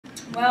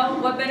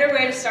Well, what better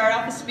way to start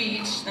off a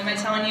speech than by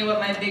telling you what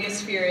my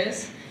biggest fear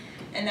is,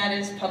 and that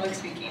is public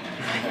speaking.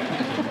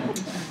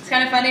 It's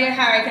kind of funny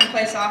how I can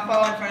play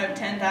softball in front of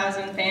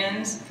 10,000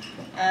 fans,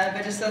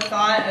 but just the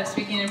thought of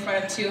speaking in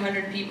front of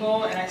 200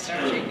 people and I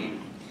start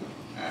shaking.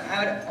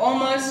 I would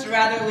almost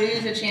rather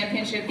lose a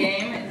championship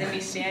game than be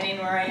standing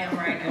where I am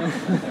right now.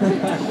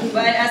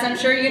 But as I'm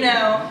sure you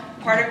know,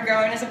 part of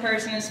growing as a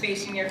person is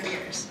facing your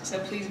fears, so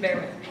please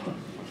bear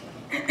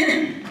with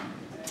me.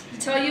 To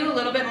tell you a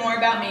little bit more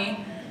about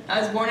me, I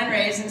was born and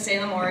raised in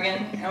Salem,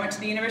 Oregon. I went to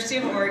the University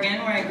of Oregon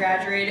where I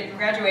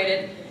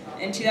graduated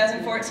in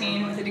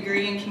 2014 with a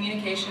degree in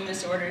Communication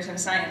Disorders and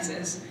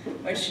Sciences,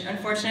 which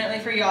unfortunately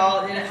for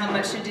y'all didn't have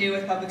much to do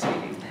with public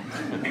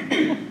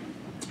speaking.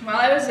 While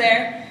I was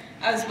there,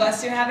 I was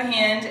blessed to have a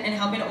hand in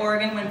helping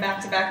Oregon win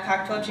back-to-back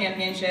Pac-12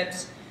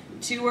 championships,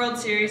 2 World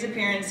Series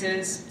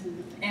appearances,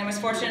 and was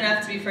fortunate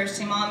enough to be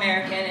first-team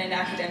All-American and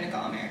academic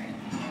All-American.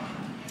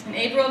 In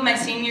April of my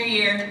senior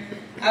year,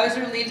 I was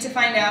relieved to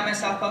find out my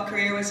softball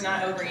career was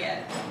not over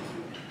yet.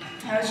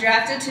 I was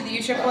drafted to the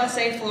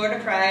USSSA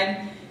Florida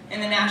Pride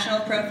in the National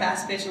Pro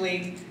Fastpitch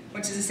League,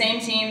 which is the same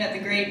team that the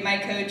great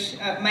Mike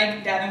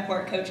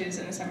Davenport coaches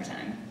in the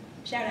summertime.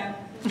 Shout out.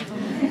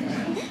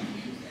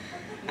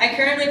 I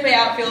currently play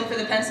outfield for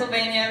the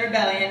Pennsylvania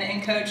Rebellion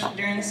and coach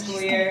during the school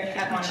year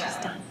at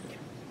Montevallo.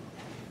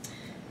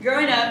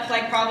 Growing up,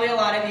 like probably a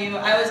lot of you,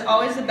 I was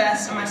always the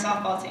best on my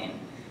softball team.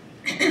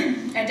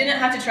 I didn't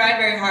have to try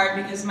very hard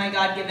because of my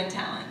God-given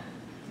talent.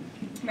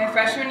 My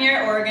freshman year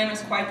at Oregon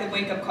was quite the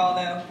wake-up call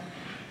though,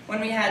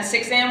 when we had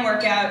 6 a.m.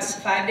 workouts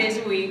 5 days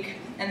a week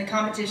and the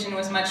competition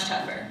was much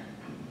tougher.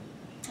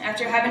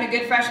 After having a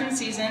good freshman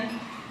season,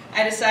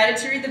 I decided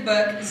to read the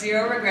book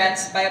Zero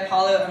Regrets by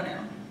Apollo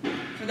Ono.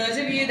 For those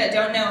of you that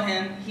don't know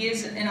him, he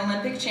is an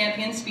Olympic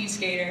champion speed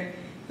skater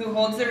who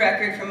holds the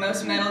record for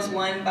most medals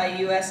won by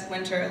U.S.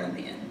 Winter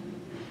Olympian.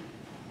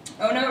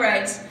 Ono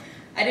writes,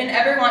 "I didn't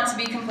ever want to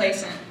be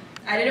complacent.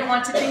 I didn't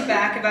want to think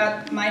back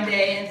about my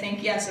day and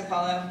think, yes,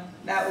 Apollo,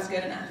 that was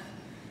good enough.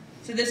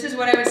 So this is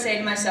what I would say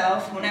to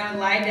myself when I would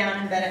lie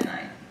down in bed at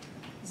night.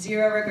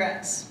 0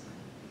 regrets.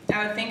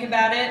 I would think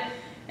about it,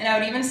 and I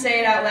would even say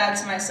it out loud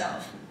to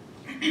myself.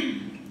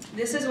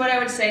 This is what I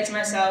would say to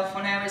myself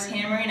when I was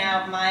hammering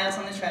out miles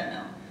on the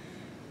treadmill.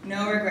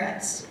 No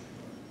regrets.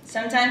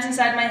 Sometimes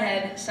inside my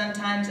head,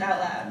 sometimes out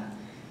loud.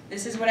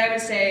 This is what I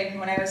would say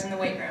when I was in the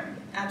weight room.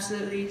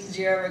 Absolutely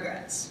 0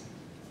 regrets."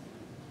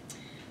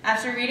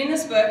 After reading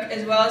this book,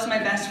 as well as my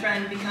best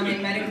friend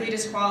becoming medically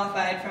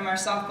disqualified from our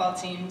softball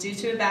team due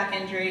to a back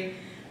injury,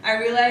 I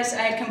realized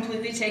I had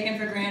completely taken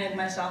for granted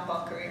my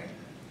softball career.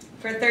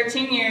 For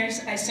 13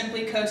 years, I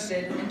simply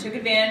coasted and took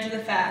advantage of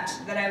the fact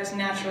that I was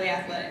naturally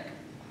athletic.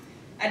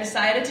 I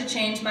decided to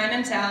change my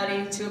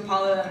mentality to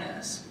Apollo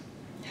Ono's.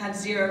 Have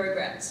 0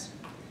 regrets.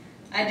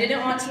 I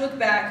didn't want to look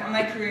back on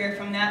my career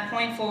from that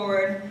point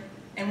forward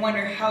and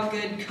wonder how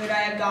good could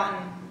I have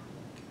gotten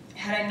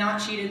had I not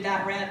cheated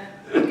that rep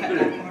and cut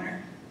that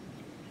corner.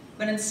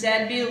 But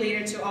instead be a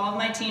leader to all of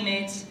my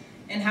teammates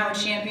and how a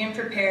champion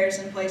prepares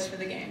and plays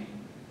the game.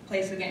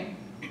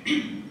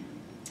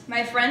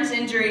 My friend's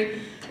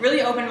injury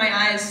really opened my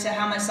eyes to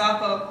how my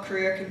softball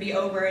career could be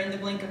over in the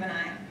blink of an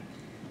eye.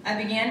 I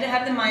began to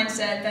have the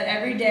mindset that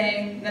every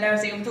day that I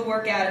was able to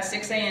work out at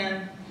 6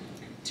 a.m.,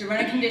 to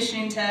run a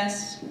conditioning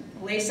test,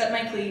 lace up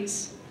my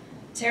cleats,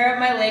 tear up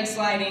my leg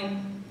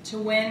sliding, to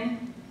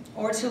win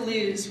or to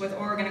lose with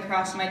Oregon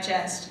across my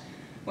chest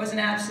was an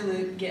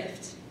absolute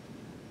gift.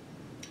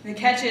 The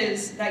catch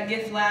is that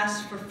gift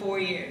lasts for 4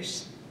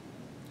 years.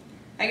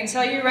 I can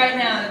tell you right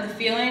now that the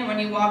feeling when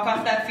you walk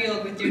off that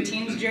field with your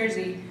team's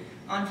jersey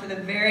on for the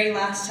very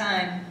last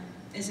time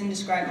is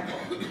indescribable.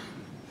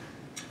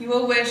 You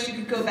will wish you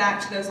could go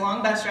back to those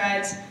long bus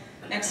rides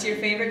next to your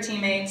favorite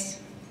teammates,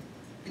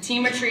 the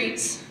team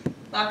retreats,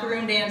 locker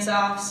room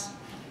dance-offs,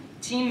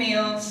 team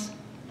meals,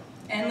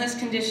 endless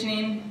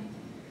conditioning,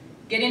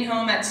 getting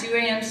home at 2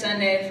 a.m.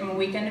 Sunday from a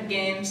weekend of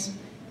games,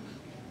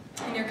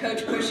 and your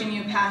coach pushing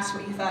you past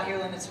what you thought your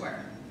limits were.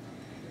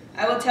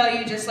 I will tell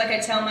you, just like I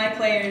tell my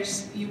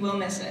players, you will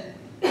miss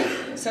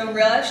it. So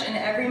relish in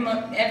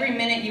every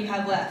minute you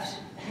have left,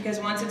 because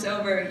once it's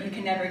over, you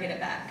can never get it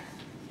back.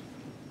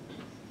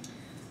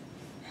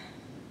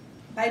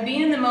 By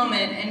being in the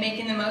moment and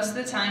making the most of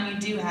the time you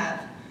do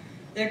have,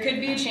 there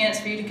could be a chance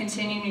for you to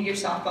continue your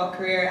softball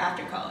career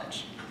after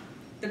college.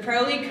 The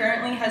Pro League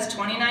currently has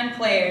 29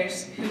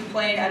 players who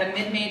played at a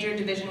mid-major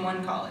Division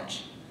I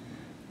college,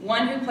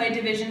 1 who played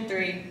Division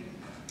III,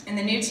 and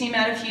the new team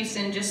out of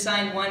Houston just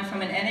signed 1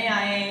 from an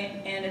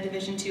NAIA and a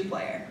Division II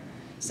player.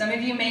 Some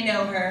of you may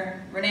know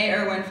her, Renee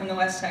Irwin from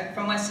West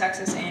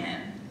Texas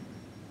A&M.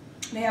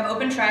 They have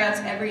open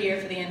tryouts every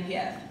year for the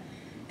NPF.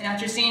 And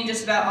after seeing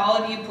just about all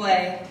of you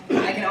play,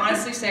 I can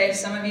honestly say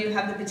some of you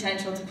have the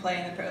potential to play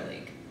in the Pro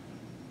League.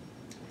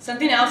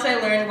 Something else I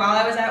learned while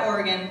I was at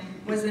Oregon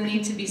was the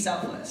need to be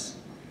selfless.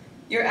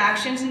 Your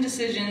actions and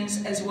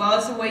decisions, as well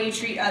as the way you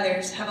treat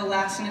others, have a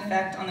lasting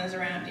effect on those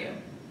around you.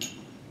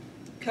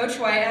 Coach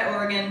White at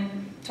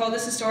Oregon told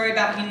us a story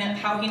about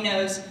how he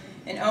knows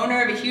an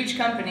owner of a huge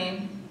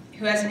company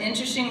who has an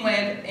interesting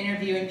way of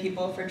interviewing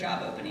people for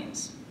job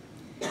openings.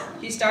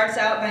 He starts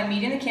out by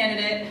meeting the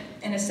candidate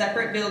in a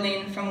separate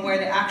building from where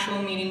the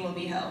actual meeting will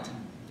be held.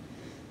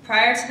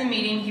 Prior to the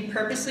meeting, he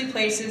purposely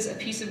places a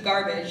piece of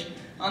garbage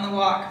on the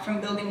walk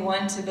from building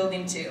 1 to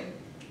building 2.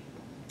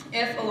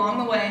 If, along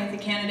the way, the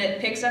candidate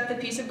picks up the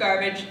piece of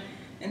garbage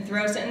and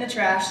throws it in the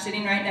trash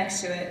sitting right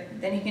next to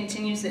it, then he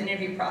continues the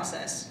interview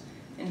process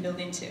in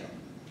building 2.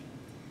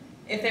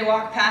 If they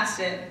walk past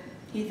it,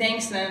 he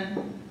thanks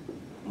them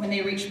when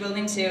they reach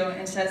building 2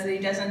 and says that he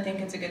doesn't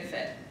think it's a good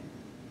fit.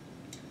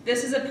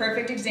 This is a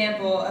perfect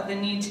example of the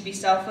need to be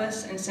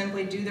selfless and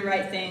simply do the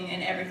right thing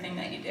in everything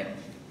that you do.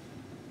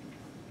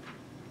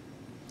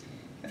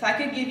 If I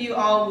could give you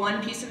all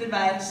one piece of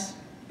advice,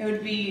 it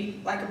would be,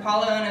 like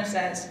Apollo Ono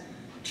says,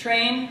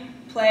 train,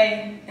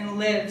 play, and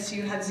live so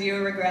you have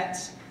 0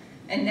 regrets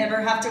and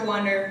never have to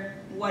wonder,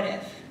 what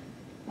if?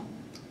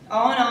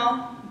 All in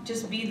all,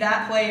 just be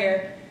that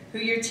player who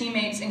your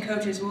teammates and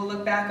coaches will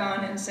look back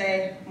on and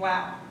say,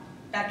 wow,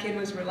 that kid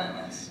was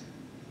relentless.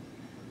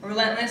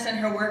 Relentless in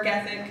her work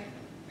ethic,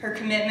 her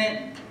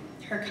commitment,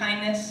 her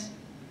kindness,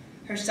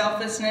 her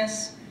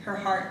selflessness, her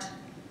heart.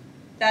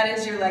 That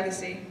is your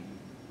legacy.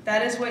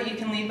 That is what you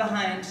can leave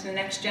behind to the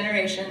next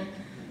generation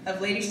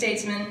of Lady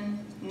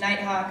Statesmen,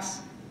 Nighthawks,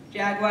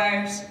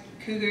 Jaguars,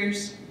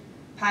 Cougars,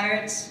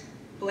 Pirates,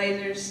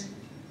 Blazers,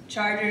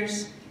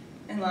 Chargers,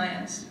 and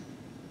Lions.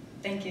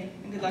 Thank you,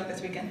 and good luck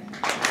this weekend.